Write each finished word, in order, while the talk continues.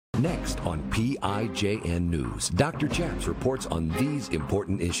Next on PIJN News, Dr. Chaps reports on these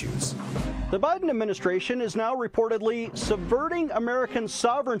important issues. The Biden administration is now reportedly subverting American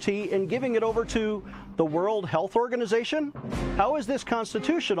sovereignty and giving it over to the World Health Organization. How is this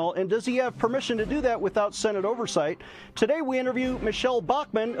constitutional, and does he have permission to do that without Senate oversight? Today we interview Michele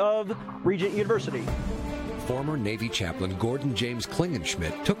Bachmann of Regent University. Former Navy chaplain Gordon James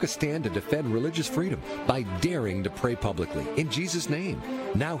Klingenschmitt took a stand to defend religious freedom by daring to pray publicly in Jesus' name.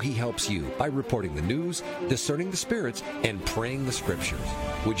 Now he helps you by reporting the news, discerning the spirits, and praying the scriptures.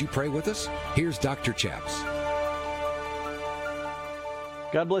 Would you pray with us? Here's Dr. Chaps.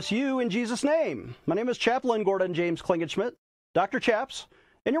 God bless you in Jesus' name. My name is Chaplain Gordon James Klingenschmitt, Dr. Chaps,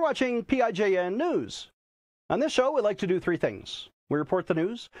 and you're watching PIJN News. On this show, we like to do three things. We report the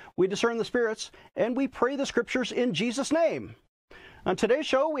news, we discern the spirits, and we pray the scriptures in Jesus' name. On today's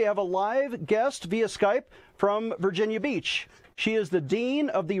show, we have a live guest via Skype from Virginia Beach. She is the Dean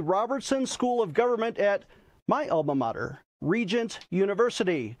of the Robertson School of Government at my alma mater, Regent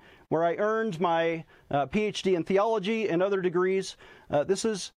University, where I earned my PhD in theology and other degrees. This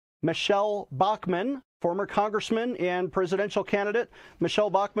is Michele Bachmann, former congressman and presidential candidate. Michele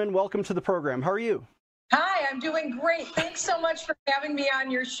Bachmann, welcome to the program. How are you? Hi, I'm doing great. Thanks so much for having me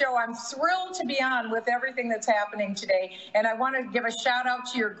on your show. I'm thrilled to be on with everything that's happening today. And I want to give a shout out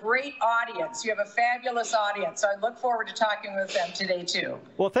to your great audience. You have a fabulous audience. So I look forward to talking with them today, too.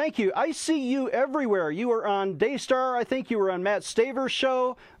 Well, thank you. I see you everywhere. You were on Daystar. I think you were on Matt Staver's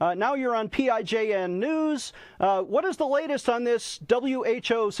show. Now you're on PIJN News. What is the latest on this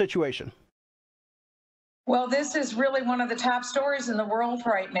WHO situation? Well, this is really one of the top stories in the world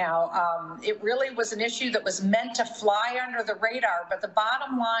right now. It really was an issue that was meant to fly under the radar, but the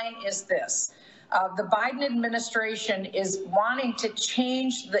bottom line is this. The Biden administration is wanting to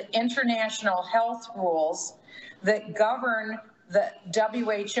change the international health rules that govern the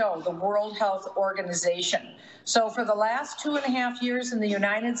WHO, the World Health Organization. So for the last 2.5 years in the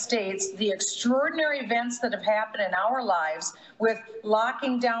United States, the extraordinary events that have happened in our lives with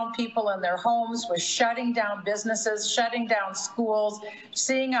locking down people in their homes, with shutting down businesses, shutting down schools,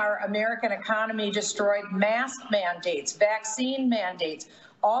 seeing our American economy destroyed, mask mandates, vaccine mandates,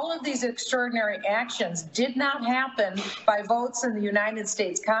 all of these extraordinary actions did not happen by votes in the United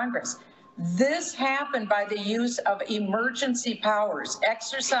States Congress. This happened by the use of emergency powers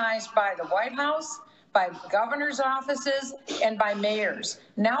exercised by the White House, by governor's offices, and by mayors.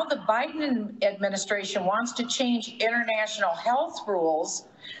 Now the Biden administration wants to change international health rules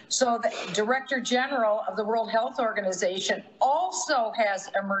so the Director General of the World Health Organization also has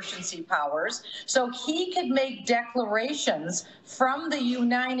emergency powers, so he could make declarations from the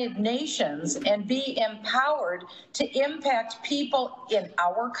United Nations and be empowered to impact people in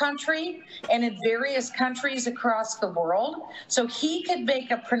our country and in various countries across the world. So he could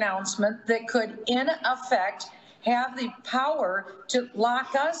make a pronouncement that could, in effect, have the power to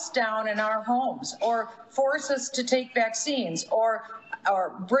lock us down in our homes or force us to take vaccines or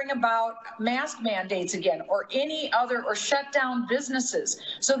bring about mask mandates again or any other, or shut down businesses.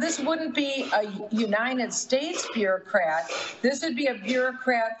 So this wouldn't be a United States bureaucrat. This would be a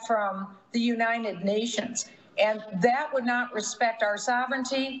bureaucrat from the United Nations. And that would not respect our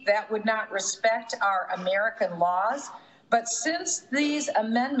sovereignty. That would not respect our American laws. But since these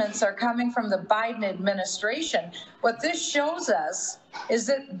amendments are coming from the Biden administration, what this shows us is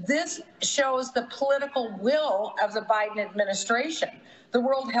that this shows the political will of the Biden administration. The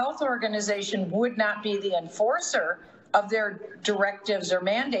World Health Organization would not be the enforcer of their directives or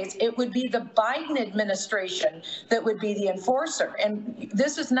mandates. It would be the Biden administration that would be the enforcer. And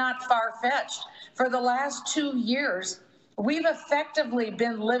this is not far-fetched. For the last 2 years, we've effectively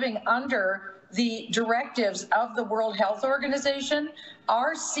been living under the directives of the World Health Organization.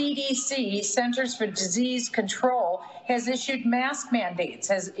 Our CDC, Centers for Disease Control, has issued mask mandates,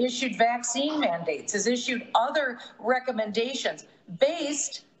 has issued vaccine mandates, has issued other recommendations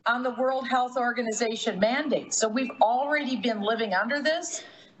based on the World Health Organization mandates. So we've already been living under this.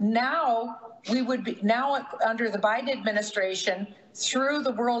 Now we would be under the Biden administration through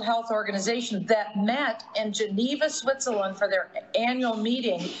the World Health Organization that met in Geneva, Switzerland for their annual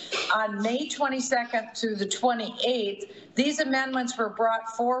meeting on May 22nd through the 28th. These amendments were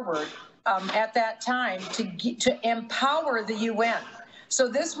brought forward at that time to empower the UN. So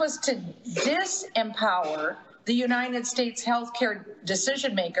this was to disempower the United States healthcare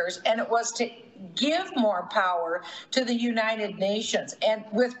decision makers, and it was to give more power to the United Nations, and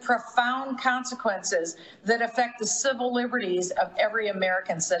with profound consequences that affect the civil liberties of every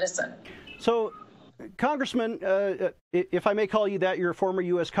American citizen. So, Congressman, if I may call you that, you're a former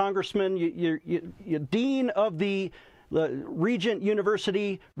U.S. Congressman, you're Dean of the Regent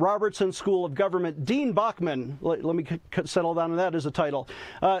University Robertson School of Government, Dean Bachmann, let me settle down on that as a title.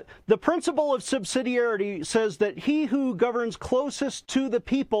 The principle of subsidiarity says that he who governs closest to the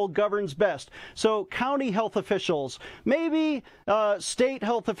people governs best. So county health officials, maybe state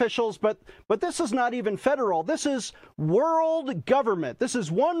health officials, but this is not even federal. This is world government. This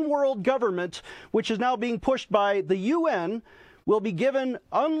is one world government, which is now being pushed by the UN, will be given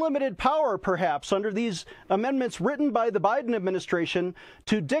unlimited power, perhaps, under these amendments written by the Biden administration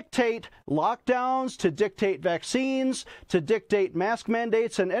to dictate lockdowns, to dictate vaccines, to dictate mask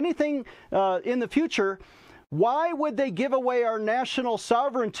mandates, and anything in the future. Why would they give away our national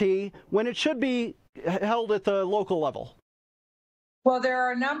sovereignty when it should be held at the local level? Well, there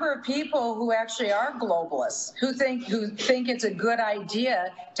are a number of people who actually are globalists who think it's a good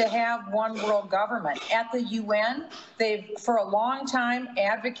idea to have one world government. At the UN, they've for a long time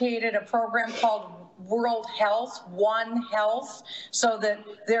advocated a program called World Health, One Health, so that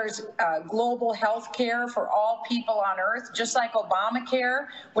there's global health care for all people on Earth, just like Obamacare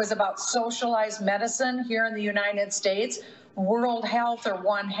was about socialized medicine here in the United States. World Health, or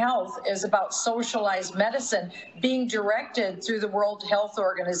One Health, is about socialized medicine being directed through the World Health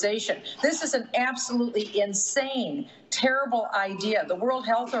Organization. This is an absolutely insane, terrible idea. The World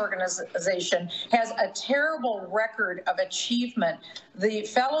Health Organization has a terrible record of achievement. The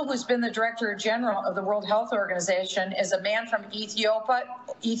fellow who's been the Director General of the World Health Organization is a man from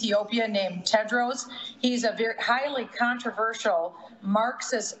Ethiopia named Tedros. He's a very highly controversial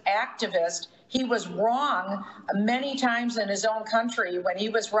Marxist activist. He was wrong many times in his own country when he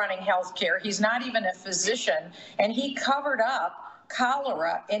was running healthcare. He's not even a physician, and he covered up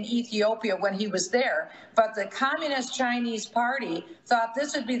cholera in Ethiopia when he was there. But the Communist Chinese Party thought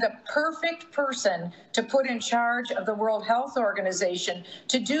this would be the perfect person to put in charge of the World Health Organization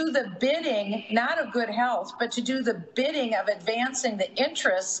to do the bidding, not of good health, but to do the bidding of advancing the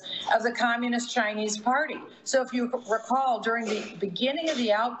interests of the Communist Chinese Party. So if you recall, during the beginning of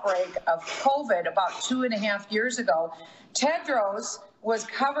the outbreak of COVID about 2.5 years ago, Tedros was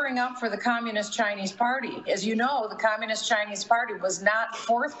covering up for the Communist Chinese Party. As you know, the Communist Chinese Party was not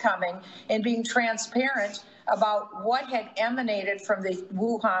forthcoming in being transparent about what had emanated from the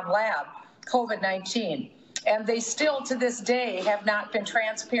Wuhan lab, COVID-19. And they still, to this day, have not been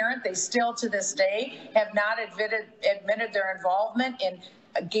transparent. They still, to this day, have not admitted their involvement in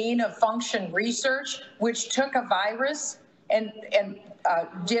gain-of-function research, which took a virus and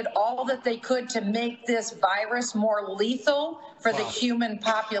did all that they could to make this virus more lethal for the human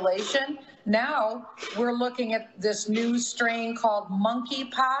population. Now we're looking at this new strain called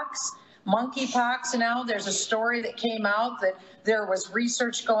monkeypox. Monkeypox now, there's a story that came out that there was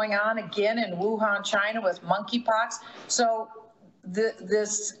research going on again in Wuhan, China with monkeypox. So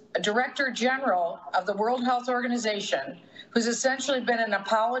this Director General of the World Health Organization, who's essentially been an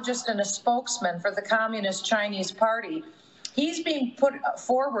apologist and a spokesman for the Communist Chinese Party, he's being put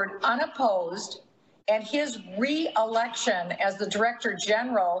forward unopposed, and his re-election as the Director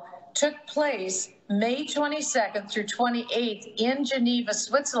General took place May 22nd through 28th in Geneva,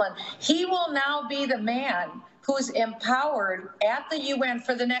 Switzerland. He will now be the man who's empowered at the UN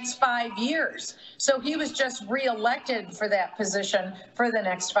for the next 5 years. So he was just re-elected for that position for the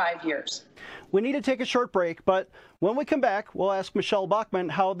next 5 years. We need to take a short break, but when we come back, we'll ask Michele Bachmann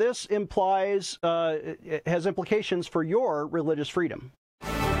how this has implications for your religious freedom.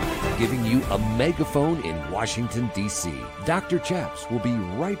 Giving you a megaphone in Washington, D.C. Dr. Chaps will be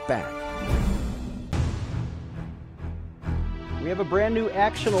right back. We have a brand new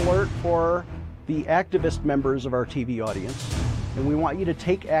action alert for the activist members of our TV audience, and we want you to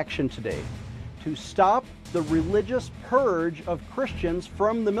take action today to stop the religious purge of Christians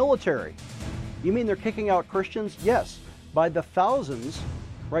from the military. You mean they're kicking out Christians? Yes, by the thousands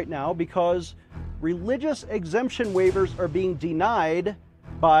right now, because religious exemption waivers are being denied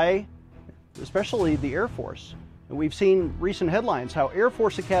by especially the Air Force. And we've seen recent headlines how Air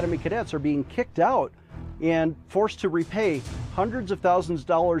Force Academy cadets are being kicked out and forced to repay hundreds of thousands of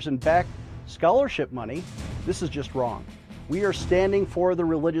dollars in back scholarship money. This is just wrong. We are standing for the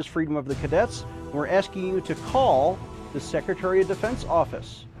religious freedom of the cadets. We're asking you to call the Secretary of Defense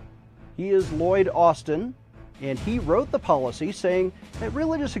office. He is Lloyd Austin, and he wrote the policy saying that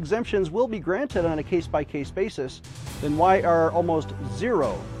religious exemptions will be granted on a case-by-case basis. Then why are almost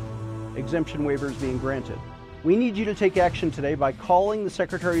zero exemption waivers being granted? We need you to take action today by calling the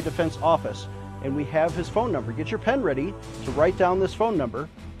Secretary of Defense office, and we have his phone number. Get your pen ready to write down this phone number.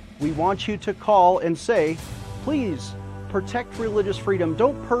 We want you to call and say, please protect religious freedom.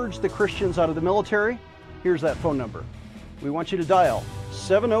 Don't purge the Christians out of the military. Here's that phone number. We want you to dial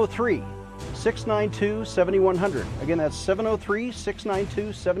 703 703-692-7100. Again, that's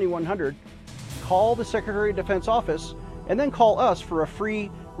 703-692-7100. Call the Secretary of Defense office and then call us for a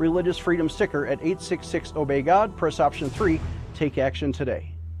free religious freedom sticker at 866-OBEY-GOD. Press option 3. Take action today.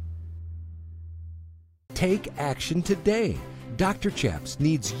 Take action today. Dr. Chaps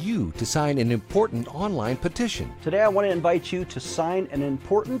needs you to sign an important online petition. Today I want to invite you to sign an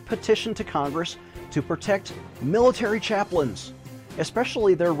important petition to Congress to protect military chaplains,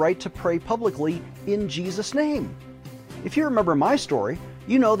 especially their right to pray publicly in Jesus' name. If you remember my story,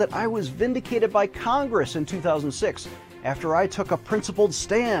 you know that I was vindicated by Congress in 2006 after I took a principled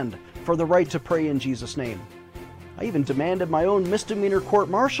stand for the right to pray in Jesus' name. I even demanded my own misdemeanor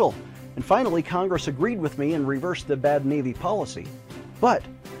court-martial, and finally Congress agreed with me and reversed the bad Navy policy. But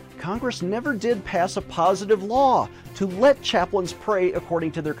Congress never did pass a positive law to let chaplains pray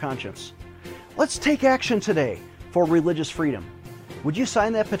according to their conscience. Let's take action today for religious freedom. Would you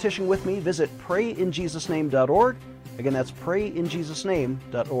sign that petition with me? Visit prayinjesusname.org. Again, that's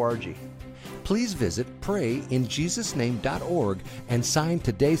prayinjesusname.org. Please visit prayinjesusname.org and sign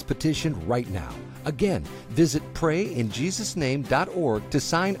today's petition right now. Again, visit prayinjesusname.org to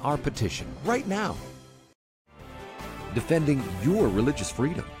sign our petition right now. Defending your religious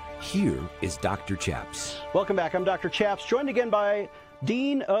freedom. Here is Dr. Chaps. Welcome back. I'm Dr. Chaps, joined again by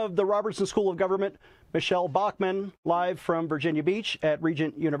Dean of the Robertson School of Government, Michele Bachmann, live from Virginia Beach at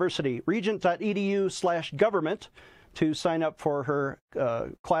Regent University. Regent.edu/government to sign up for her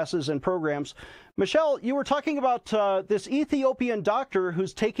classes and programs. Michele, you were talking about this Ethiopian doctor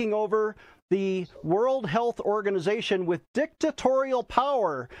who's taking over the World Health Organization with dictatorial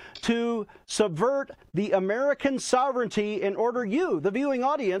power to subvert the American sovereignty and order you, the viewing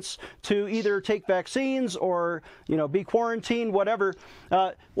audience, to either take vaccines or, be quarantined, whatever.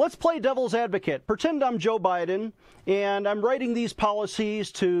 Let's play devil's advocate. Pretend I'm Joe Biden and I'm writing these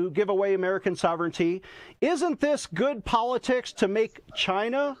policies to give away American sovereignty. Isn't this good politics to make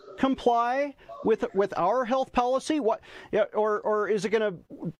China comply with our health policy? Or is it going to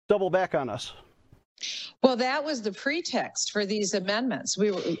double back on us? Well, that was the pretext for these amendments.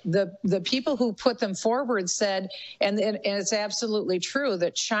 The people who put them forward said, and it's absolutely true,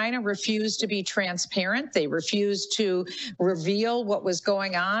 that China refused to be transparent. They refused to reveal what was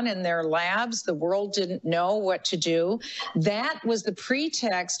going on in their labs. The world didn't know what to do. That was the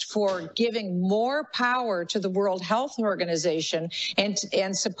pretext for giving more power to the World Health Organization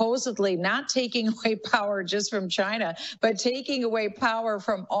and supposedly not taking away power just from China, but taking away power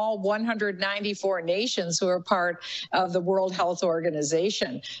from all 194 nations who are part of the World Health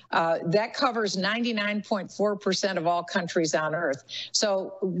Organization. That covers 99.4% of all countries on Earth.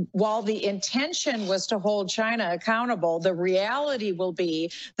 So while the intention was to hold China accountable, the reality will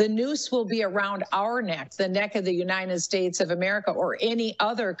be the noose will be around our neck, the neck of the United States of America or any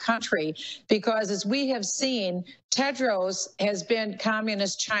other country, because as we have seen, Tedros has been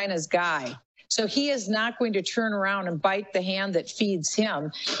Communist China's guy. So he is not going to turn around and bite the hand that feeds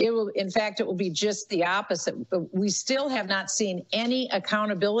him. In fact, it will be just the opposite. We still have not seen any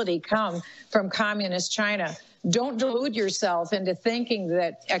accountability come from Communist China. Don't delude yourself into thinking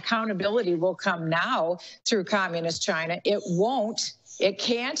that accountability will come now through Communist China. It won't. It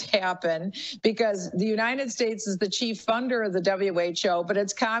can't happen because the United States is the chief funder of the WHO, but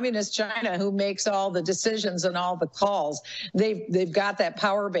it's Communist China who makes all the decisions and all the calls. They've got that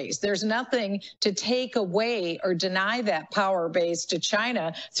power base. There's nothing to take away or deny that power base to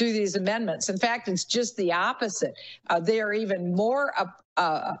China through these amendments. In fact, it's just the opposite. They are even more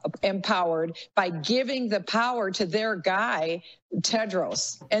empowered by giving the power to their guy,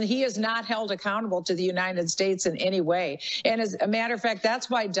 Tedros, and he is not held accountable to the United States in any way. And as a matter of fact, that's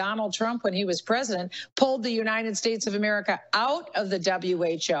why Donald Trump, when he was president, pulled the United States of America out of the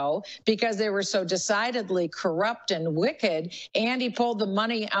WHO because they were so decidedly corrupt and wicked, and he pulled the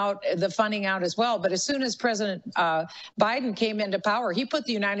money out, the funding out as well. But as soon as President Biden came into power, he put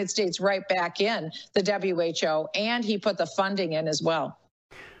the United States right back in the WHO, and he put the funding in as well.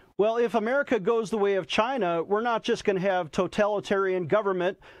 Well, if America goes the way of China, we're not just going to have totalitarian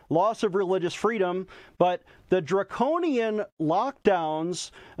government, loss of religious freedom, but the draconian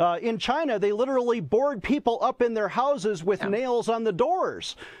lockdowns in China. They literally board people up in their houses with nails on the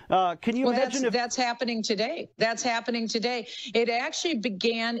doors. Can you imagine if that's happening today? That's happening today. It actually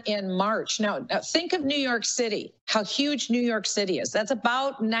began in March. Now think of New York City, how huge New York City is. That's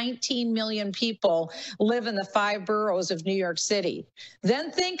about 19 million people live in the 5 boroughs of New York City.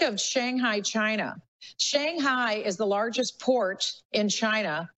 Then think of Shanghai, China. Shanghai is the largest port in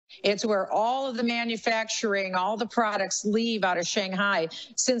China. It's where all of the manufacturing, all the products leave out of Shanghai.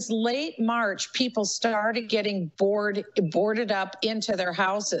 Since late March, people started getting boarded up into their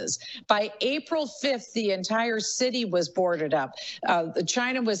houses. By April 5th, the entire city was boarded up.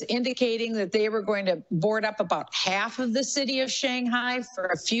 China was indicating that they were going to board up about half of the city of Shanghai for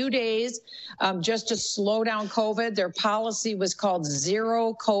a few days just to slow down COVID. Their policy was called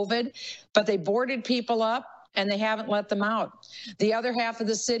zero COVID, but they boarded people up and they haven't let them out. The other half of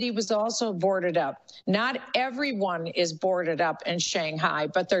the city was also boarded up. Not everyone is boarded up in Shanghai,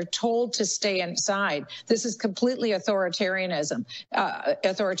 but they're told to stay inside. This is completely authoritarian.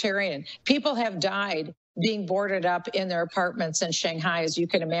 People have died being boarded up in their apartments in Shanghai, as you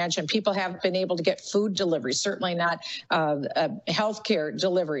can imagine. People haven't been able to get food deliveries, certainly not healthcare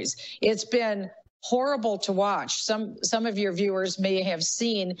deliveries. It's been horrible to watch. Some of your viewers may have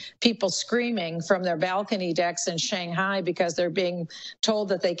seen people screaming from their balcony decks in Shanghai because they're being told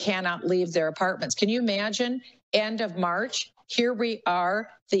that they cannot leave their apartments. Can you imagine? End of March, here we are,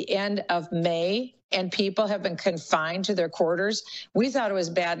 the end of May, and people have been confined to their quarters. We thought it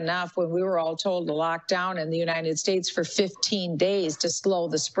was bad enough when we were all told to lock down in the United States for 15 days to slow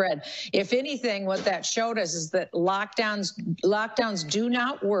the spread. If anything, what that showed us is that lockdowns do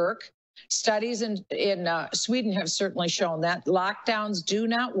not work. Studies in Sweden have certainly shown that lockdowns do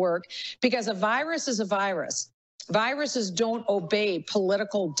not work because a virus is a virus. Viruses don't obey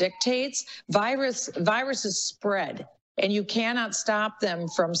political dictates. Viruses spread, and you cannot stop them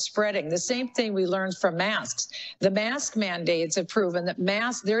from spreading. The same thing we learned from masks. The mask mandates have proven that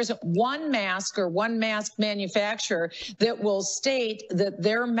there isn't one mask or one mask manufacturer that will state that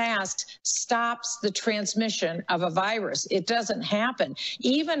their mask stops the transmission of a virus. It doesn't happen.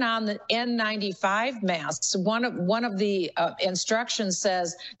 Even on the N95 masks, one of the instructions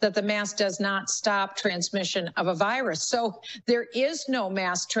says that the mask does not stop transmission of a virus. So there is no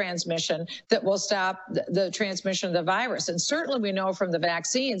mass transmission that will stop the transmission of the virus. And certainly we know from the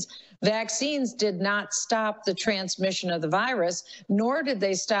vaccines did not stop the transmission of the virus, nor did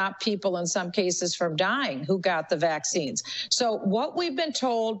they stop people in some cases from dying who got the vaccines. So what we've been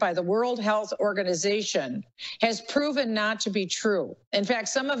told by the World Health Organization has proven not to be true. In fact,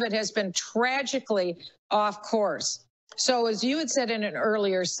 some of it has been tragically off course. So as you had said in an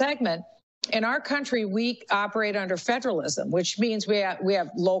earlier segment, in our country, we operate under federalism, which means we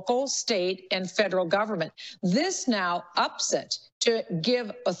have local, state, and federal government. This now ups it to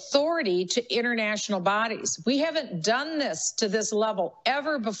give authority to international bodies. We haven't done this to this level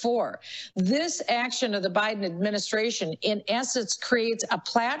ever before. This action of the Biden administration, in essence, creates a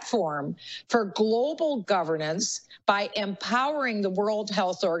platform for global governance by empowering the World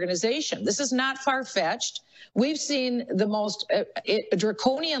Health Organization. This is not far-fetched. We've seen the most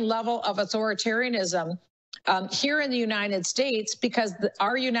draconian level of authoritarianism here in the United States because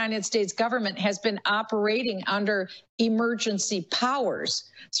our United States government has been operating under emergency powers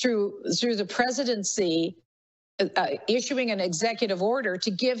through the presidency issuing an executive order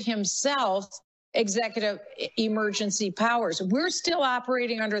to give himself executive emergency powers. We're still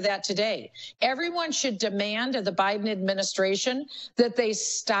operating under that today. Everyone should demand of the Biden administration that they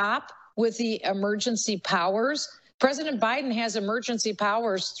stop with the emergency powers. President Biden has emergency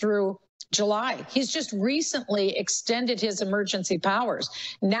powers through July. He's just recently extended his emergency powers.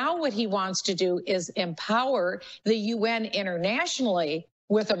 Now what he wants to do is empower the UN internationally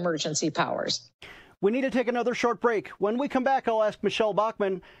with emergency powers. We need to take another short break. When we come back, I'll ask Michele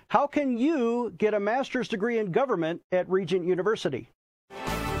Bachmann, how can you get a master's degree in government at Regent University?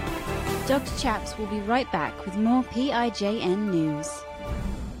 Dr. Chaps will be right back with more PIJN news.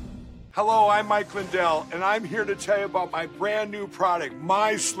 Hello, I'm Mike Lindell, and I'm here to tell you about my brand new product,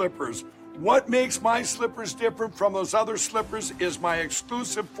 My Slippers. What makes My Slippers different from those other slippers is my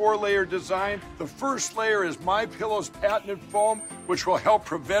exclusive 4-layer design. The first layer is MyPillow's patented foam, which will help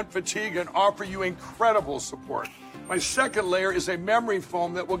prevent fatigue and offer you incredible support. My second layer is a memory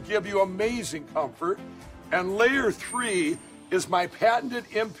foam that will give you amazing comfort. And layer 3 is my patented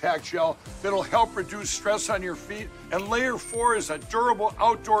impact gel that'll help reduce stress on your feet. And layer 4 is a durable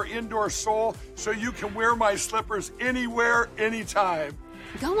outdoor-indoor sole so you can wear my slippers anywhere, anytime.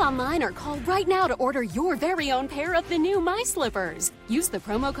 Go online or call right now to order your very own pair of the new My Slippers. Use the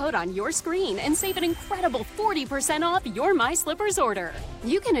promo code on your screen and save an incredible 40% off your My Slippers order.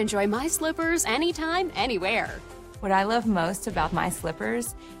 You can enjoy My Slippers anytime, anywhere. What I love most about My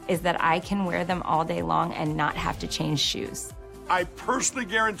Slippers is that I can wear them all day long and not have to change shoes. I personally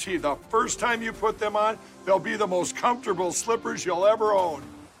guarantee the first time you put them on, they'll be the most comfortable slippers you'll ever own.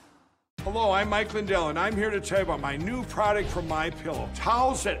 Hello, I'm Mike Lindell, and I'm here to tell you about my new product from MyPillow.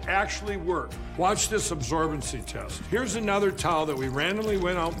 Towels that actually work. Watch this absorbency test. Here's another towel that we randomly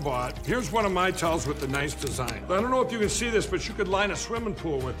went out and bought. Here's one of my towels with the nice design. I don't know if you can see this, but you could line a swimming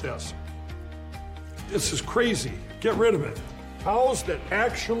pool with this. This is crazy. Get rid of it. Towels that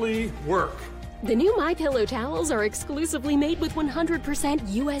actually work. The new MyPillow towels are exclusively made with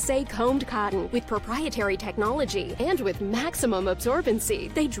 100% USA combed cotton with proprietary technology and with maximum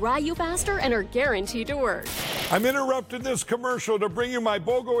absorbency. They dry you faster and are guaranteed to work. I'm interrupting this commercial to bring you my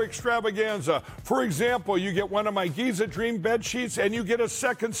BOGO extravaganza. For example, you get one of my Giza Dream bed sheets and you get a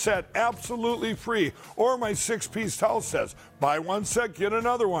second set absolutely free. Or my 6-piece towel sets. Buy one set, get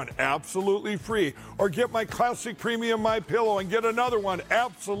another one absolutely free. Or get my classic premium MyPillow and get another one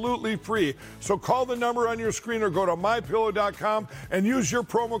absolutely free. So call the number on your screen or go to mypillow.com and use your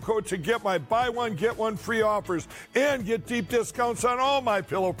promo code to get my buy one, get one free offers and get deep discounts on all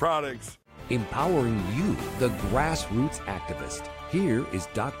MyPillow products. Empowering you, the grassroots activist. Here is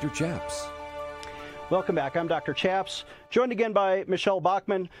Dr. Chaps. Welcome back. I'm Dr. Chaps, joined again by Michele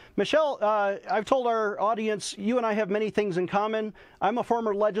Bachmann. Michele, I've told our audience, you and I have many things in common. I'm a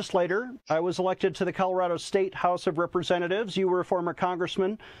former legislator. I was elected to the Colorado State House of Representatives. You were a former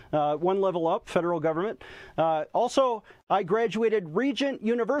congressman, one level up, federal government. Also, I graduated Regent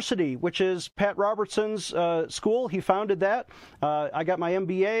University, which is Pat Robertson's school. He founded that. I got my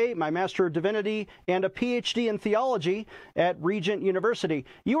MBA, my Master of Divinity, and a PhD in theology at Regent University.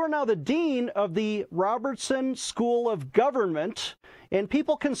 You are now the dean of the Robertson School of Government, and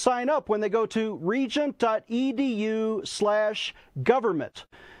people can sign up when they go to regent.edu/government.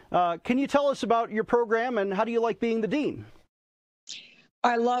 Can you tell us about your program and how do you like being the dean?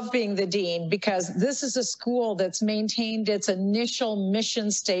 I love being the dean because this is a school that's maintained its initial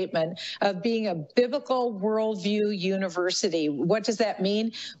mission statement of being a biblical worldview university. What does that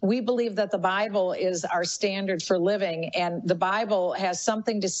mean? We believe that the Bible is our standard for living, and the Bible has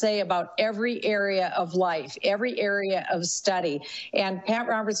something to say about every area of life, every area of study. And Pat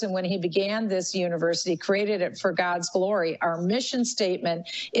Robertson, when he began this university, created it for God's glory. Our mission statement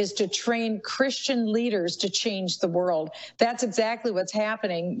is to train Christian leaders to change the world. That's exactly what's happening.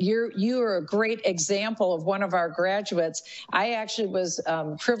 You are a great example of one of our graduates. I actually was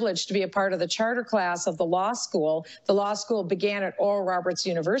privileged to be a part of the charter class of the law school. The law school began at Oral Roberts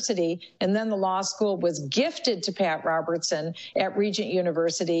University, and then the law school was gifted to Pat Robertson at Regent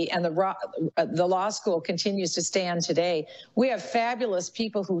University, and the law school continues to stand today. We have fabulous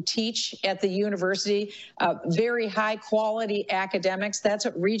people who teach at the university, very high quality academics. That's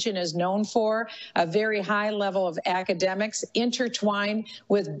what Regent is known for, a very high level of academics intertwined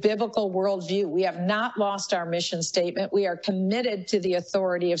with biblical worldview. We have not lost our mission statement. We are committed to the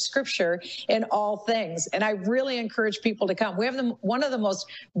authority of Scripture in all things. And I really encourage people to come. We have one of the most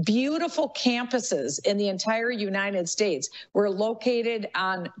beautiful campuses in the entire United States. We're located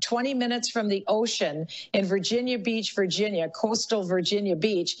on 20 minutes from the ocean in Virginia Beach, Virginia, coastal Virginia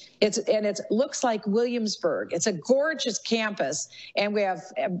Beach. It looks like Williamsburg. It's a gorgeous campus, and we have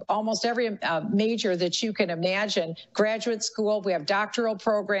almost every major that you can imagine. Graduate school, we have doctoral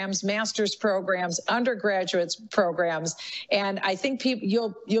programs, master's programs, undergraduate programs, and I think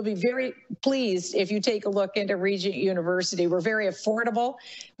you'll be very pleased if you take a look into Regent University. We're very affordable.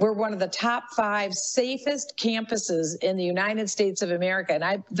 We're one of the top 5 safest campuses in the United States of America, and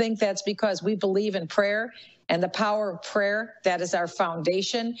I think that's because we believe in prayer and the power of prayer. That is our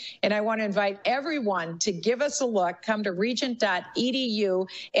foundation. And I want to invite everyone to give us a look. Come to regent.edu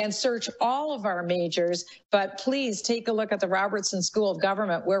and search all of our majors. But please take a look at the Robertson School of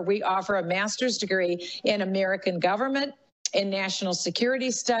Government, where we offer a master's degree in American government, in national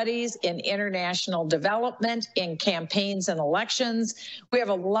security studies, in international development, in campaigns and elections. We have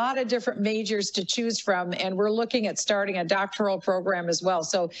a lot of different majors to choose from, and we're looking at starting a doctoral program as well.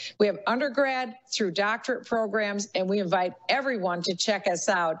 So we have undergrad through doctorate programs, and we invite everyone to check us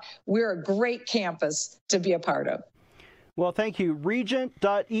out. We're a great campus to be a part of. Well, thank you.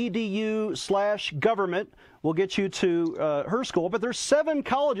 Regent.edu/government will get you to her school, but there's 7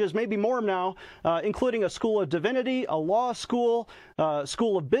 colleges, maybe more now, including a School of Divinity, a law school,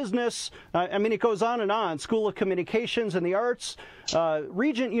 School of Business. I mean, it goes on and on. School of Communications and the Arts.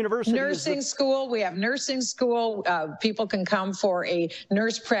 Regent University. Nursing school. We have nursing school. People can come for a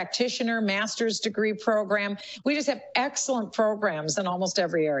nurse practitioner master's degree program. We just have excellent programs in almost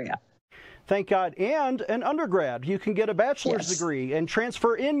every area. Thank God. And an undergrad. You can get a bachelor's degree and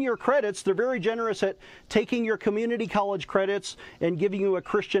transfer in your credits. They're very generous at taking your community college credits and giving you a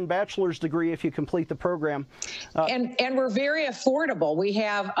Christian bachelor's degree if you complete the program. And we're very affordable. We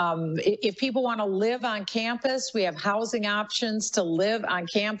have, if people want to live on campus, we have housing options to live on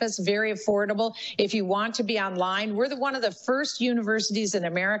campus, very affordable. If you want to be online, we're one of the first universities in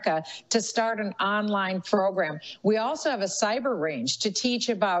America to start an online program. We also have a cyber range to teach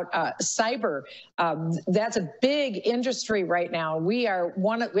about cyber. That's a big industry right now. We have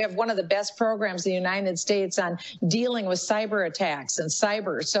one of the best programs in the United States on dealing with cyber attacks and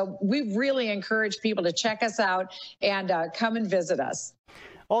cyber. So we really encourage people to check us out and come and visit us.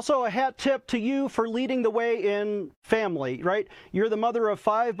 Also, a hat tip to you for leading the way in family, right? You're the mother of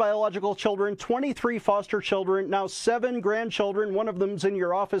 5 biological children, 23 foster children, now 7 grandchildren. One of them's in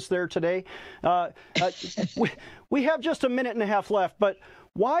your office there today. We have just a minute and a half left, but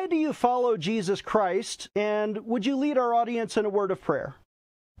why do you follow Jesus Christ? And would you lead our audience in a word of prayer?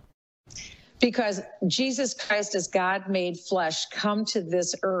 Because Jesus Christ, as God made flesh, come to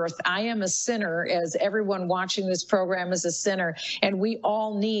this earth. I am a sinner, as everyone watching this program is a sinner, and we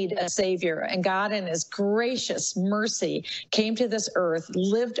all need a Savior. And God, in His gracious mercy, came to this earth,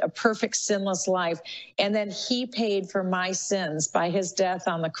 lived a perfect, sinless life, and then He paid for my sins by His death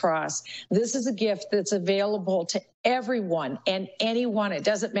on the cross. This is a gift that's available to everyone and anyone. It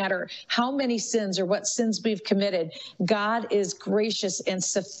doesn't matter how many sins or what sins we've committed. God is gracious and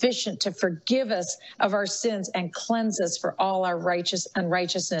sufficient to forgive us of our sins and cleanse us for all our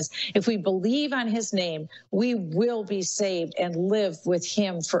unrighteousness. If we believe on His name, we will be saved and live with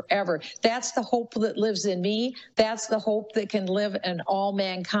Him forever. That's the hope that lives in me. That's the hope that can live in all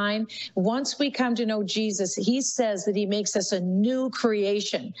mankind. Once we come to know Jesus, He says that He makes us a new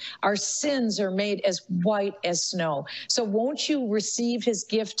creation. Our sins are made as white as snow. So won't you receive His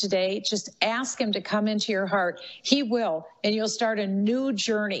gift today? Just ask Him to come into your heart. He will, and you'll start a new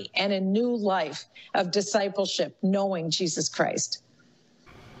journey and a new life of discipleship, knowing Jesus Christ.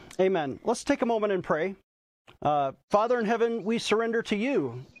 Amen. Let's take a moment and pray. Father in heaven, we surrender to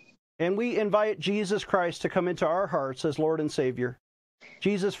You, and we invite Jesus Christ to come into our hearts as Lord and Savior.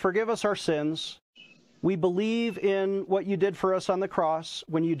 Jesus, forgive us our sins. We believe in what You did for us on the cross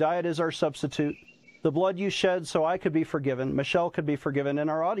when You died as our substitute. The blood You shed so I could be forgiven, Michele could be forgiven, and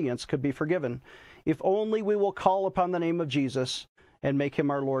our audience could be forgiven. If only we will call upon the name of Jesus and make Him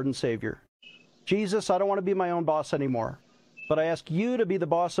our Lord and Savior. Jesus, I don't want to be my own boss anymore, but I ask You to be the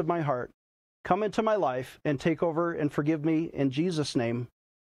boss of my heart. Come into my life and take over and forgive me in Jesus' name.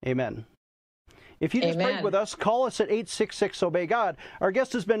 Amen. If you just prayed with us, call us at 866-OBEY-GOD. Our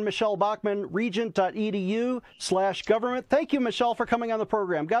guest has been Michele Bachmann, regent.edu/government. Thank you, Michele, for coming on the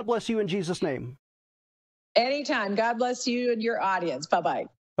program. God bless you in Jesus' name. Anytime. God bless you and your audience. Bye-bye.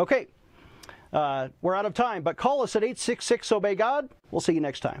 Okay. We're out of time, but call us at 866-OBEY-GOD. We'll see you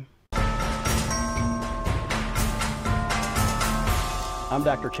next time. I'm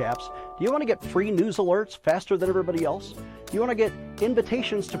Dr. Chaps. Do you want to get free news alerts faster than everybody else? Do you want to get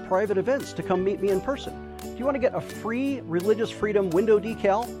invitations to private events to come meet me in person? Do you want to get a free Religious Freedom window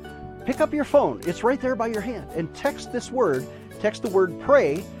decal? Pick up your phone. It's right there by your hand. And text the word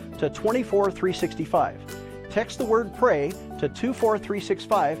PRAY to 24365. Text the word PRAY to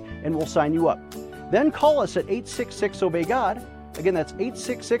 24365 and we'll sign you up. Then call us at 866-OBEY-GOD. Again, that's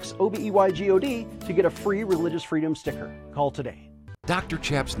 866-OBEYGOD to get a free Religious Freedom sticker. Call today. Dr.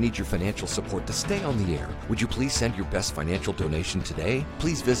 Chaps needs your financial support to stay on the air. Would you please send your best financial donation today?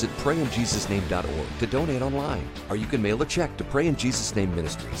 Please visit PrayInJesusName.org to donate online, or you can mail a check to Pray in Jesus Name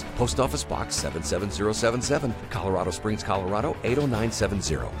Ministries, Post Office Box 77077, Colorado Springs, Colorado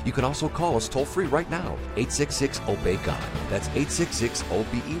 80970. You can also call us toll-free right now, 866-OBEY-GOD. That's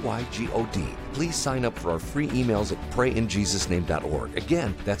 866-OBEYGOD. Please sign up for our free emails at PrayInJesusName.org.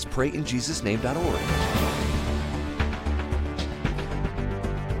 Again, that's PrayInJesusName.org.